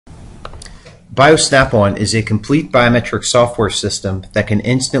Bio-SnapOn is a complete biometric software system that can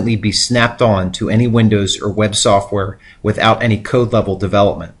instantly be snapped on to any Windows or web software without any code-level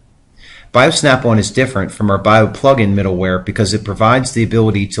development. Bio-SnapOn is different from our Bio plugin middleware because it provides the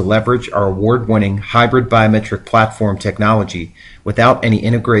ability to leverage our award-winning Hybrid Biometric Platform technology without any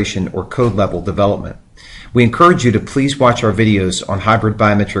integration or code-level development. We encourage you to please watch our videos on Hybrid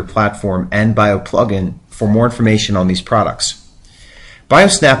Biometric Platform and Bio plugin for more information on these products.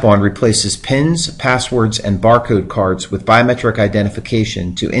 Bio-SnapOn replaces PINs, passwords, and barcode cards with biometric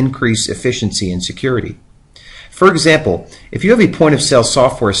identification to increase efficiency and security. For example, if you have a point-of-sale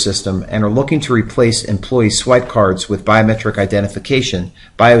software system and are looking to replace employee swipe cards with biometric identification,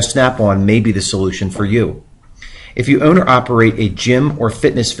 Bio-SnapOn may be the solution for you. If you own or operate a gym or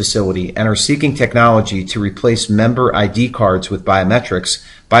fitness facility and are seeking technology to replace member ID cards with biometrics,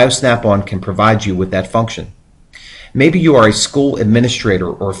 Bio-SnapOn can provide you with that function. Maybe you are a school administrator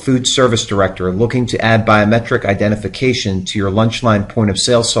or food service director looking to add biometric identification to your lunchline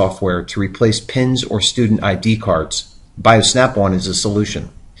point-of-sale software to replace PINs or student ID cards. Bio-SnapOn is a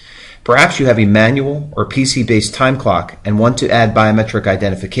solution. Perhaps you have a manual or PC-based time clock and want to add biometric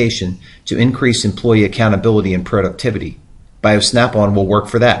identification to increase employee accountability and productivity. Bio-SnapOn will work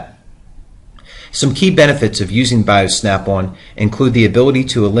for that. Some key benefits of using Bio-SnapOn include the ability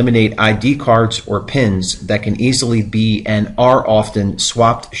to eliminate ID cards or PINs that can easily be and are often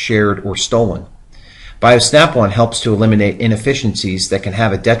swapped, shared, or stolen. Bio-SnapOn helps to eliminate inefficiencies that can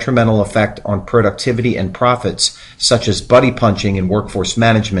have a detrimental effect on productivity and profits, such as buddy punching in workforce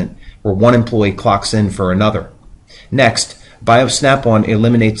management, where one employee clocks in for another. Next, Bio-SnapOn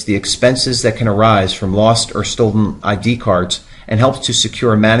eliminates the expenses that can arise from lost or stolen ID cards and helps to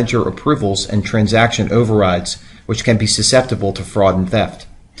secure manager approvals and transaction overrides, which can be susceptible to fraud and theft.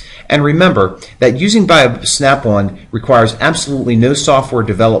 And remember that using Bio-SnapOn requires absolutely no software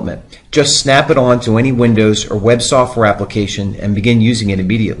development. Just snap it on to any Windows or web software application and begin using it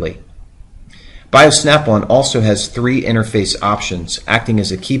immediately. Bio-SnapOn also has 3 interface options, acting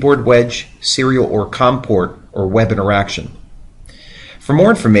as a keyboard wedge, serial or COM port, or web interaction. For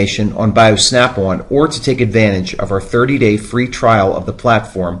more information on Bio-SnapOn or to take advantage of our 30-day free trial of the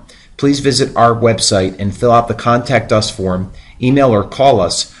platform, please visit our website and fill out the Contact Us form, email or call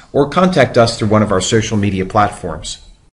us, or contact us through one of our social media platforms.